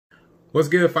What's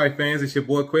good, fight fans? It's your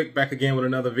boy Kwik back again with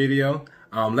another video.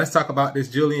 Let's talk about this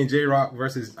Julian J-Rock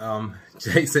versus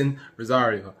Jeison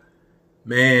Rosario.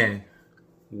 Man,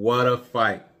 what a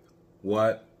fight.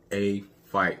 What a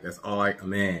fight. That's all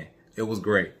man, it was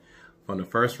great. From the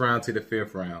first round to the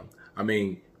fifth round. I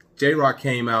mean, J-Rock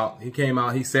came out,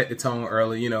 he set the tone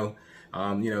early,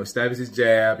 established his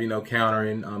jab,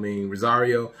 countering. I mean,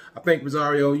 Rosario, I think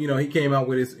Rosario, he came out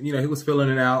with his, he was filling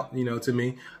it out, to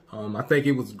me. I think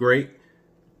it was great.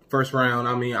 First round,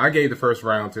 I mean, I gave the first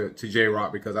round to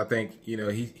J-Rock because I think,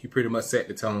 he pretty much set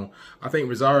the tone. I think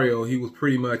Rosario, he was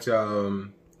pretty much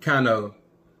kind of,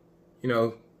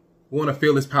 want to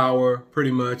feel his power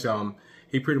pretty much.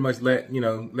 He pretty much let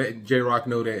J-Rock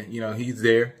know that, he's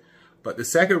there. But the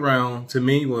second round to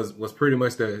me was pretty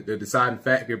much the deciding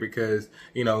factor because,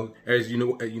 as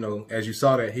you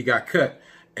saw that he got cut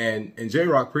and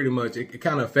J-Rock pretty much it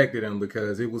kind of affected him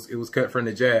because it was cut from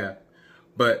the jab.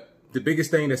 But the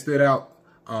biggest thing that stood out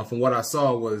from what I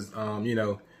saw was,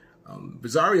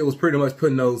 Rosario was pretty much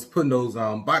putting those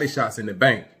body shots in the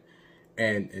bank,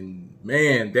 and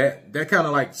man, that kind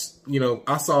of like,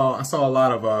 I saw a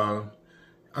lot of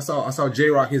I saw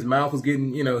J-Rock, his mouth was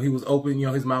getting, he was open,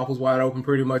 his mouth was wide open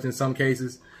pretty much in some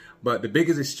cases, but the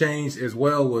biggest exchange as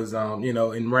well was,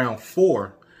 in round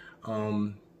 4,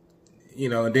 and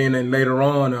then later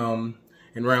on,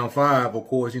 in round 5, of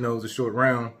course, it was a short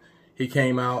round. He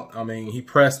came out, I mean, he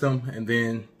pressed him, and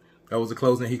then that was the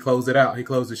closing. He closed it out. He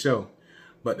closed the show.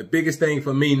 But the biggest thing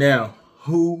for me now,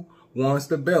 who wants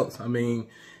the belts? I mean,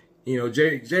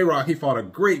 J-Rock, he fought a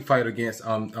great fight against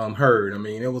Rd. I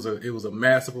mean, it was a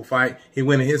masterful fight. He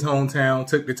went in his hometown,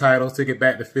 took the titles, took it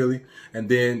back to Philly, and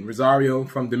then Rosario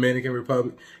from Dominican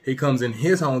Republic, he comes in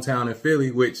his hometown in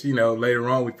Philly, which later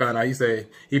on we found out he said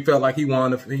he felt like he won.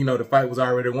 The fight was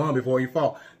already won before he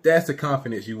fought. That's the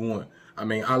confidence you want. I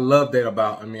mean, I love that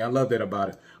about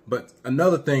it. But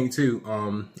another thing too,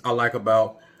 I like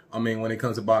about, when it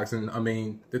comes to boxing,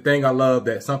 the thing I love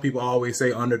that some people always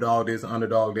say underdog this,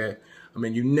 underdog that. I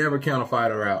mean, you never count a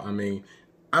fighter out. I mean,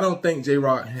 I don't think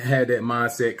J-Rock had that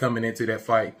mindset coming into that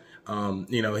fight.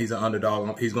 He's an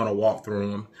underdog. He's going to walk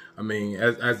through him. I mean,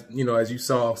 as you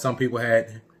saw, some people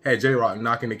had J-Rock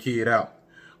knocking the kid out.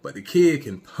 But the kid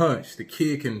can punch. The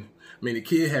kid can... the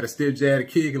kid had a stiff jab. The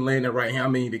kid can land that right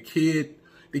hand. The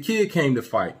kid came to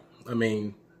fight.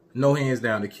 No hands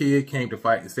down. The kid came to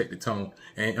fight and set the tone.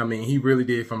 And he really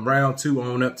did from round 2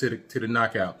 on up to the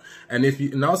knockout. And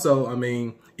also,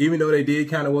 even though they did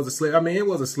kind of was a slip. It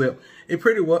was a slip. It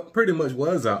pretty much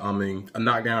was a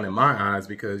knockdown in my eyes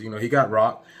because he got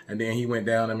rocked and then he went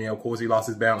down. Of course he lost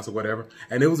his balance or whatever.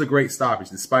 And it was a great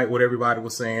stoppage despite what everybody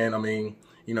was saying.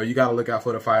 You got to look out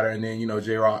for the fighter. And then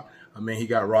J-Rock. He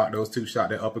got rocked. Those 2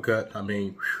 shot, that uppercut.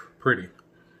 Pretty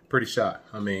shot.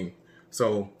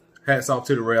 So hats off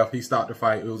to the ref. He stopped the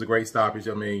fight. It was a great stoppage.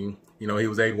 He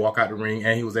was able to walk out the ring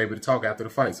and he was able to talk after the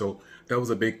fight. So that was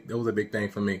a big thing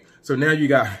for me. So now you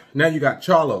got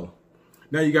Charlo.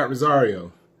 Now you got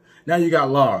Rosario. Now you got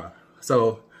Lara.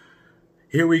 So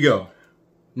here we go.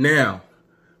 Now,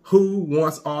 who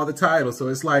wants all the titles? So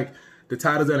it's like the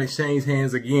titles that exchange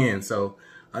hands again. So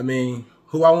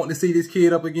who I want to see this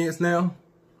kid up against now?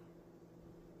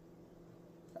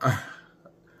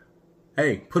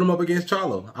 Hey, put him up against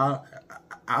Charlo.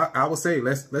 I would say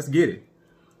let's get it.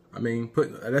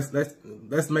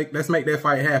 Let's make that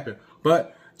fight happen.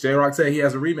 But J-Rock said he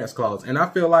has a rematch clause, and I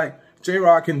feel like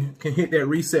J-Rock can hit that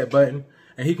reset button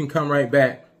and he can come right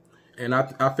back, and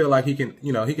I feel like he can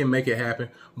he can make it happen.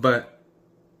 But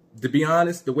to be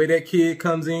honest, the way that kid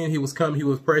comes in, he was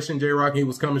pressuring J-Rock, he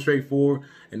was coming straight forward,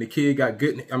 and the kid got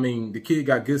good. The kid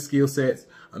got good skill sets.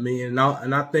 And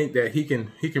I think that he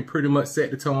can pretty much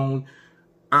set the tone.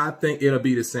 I think it'll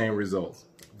be the same results.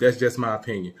 That's just my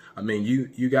opinion.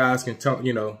 You guys can talk,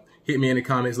 hit me in the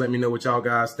comments, let me know what y'all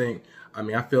guys think.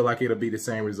 I feel like it'll be the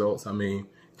same results.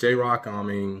 J-Rock,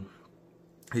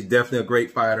 he's definitely a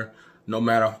great fighter, no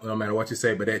matter what you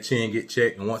say, but that chin get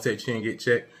checked, and once that chin get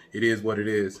checked, it is what it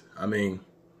is. And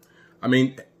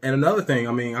another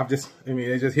thing, it just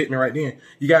hit me right then.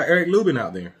 You got Eric Lubin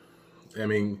out there.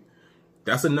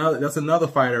 That's another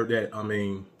fighter that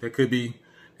that could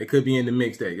be in the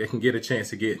mix that can get a chance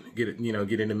to get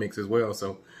in the mix as well.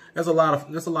 So there's a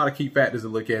lot of key factors to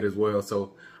look at as well.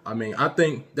 So I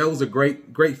think that was a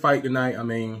great fight tonight.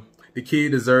 The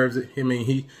kid deserves it.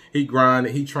 He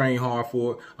grinded, he trained hard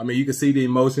for it. You can see the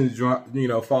emotions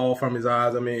fall from his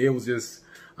eyes. It was just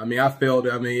I felt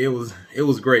it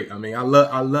was great. I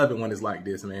love it when it's like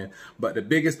this, man. But the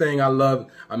biggest thing I love,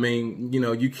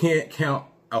 you can't count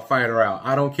a fighter out.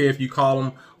 I don't care if you call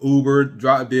him Uber,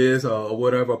 drop this, or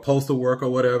whatever, postal worker, or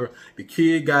whatever. The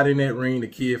kid got in that ring. The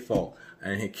kid fought,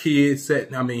 and the kid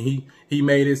said, I mean, he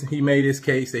made his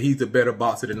case that he's a better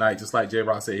boxer tonight, just like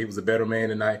J-Rock said he was a better man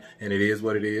tonight, and it is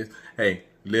what it is. Hey,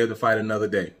 live to fight another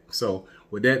day. So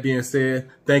with that being said,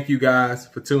 thank you guys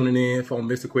for tuning in for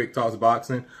Mr. Kwik Talks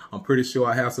Boxing. I'm pretty sure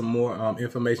I have some more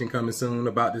information coming soon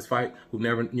about this fight. You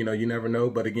never know.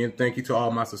 But again, thank you to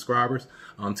all my subscribers.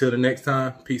 Until the next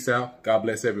time, peace out. God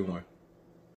bless everyone.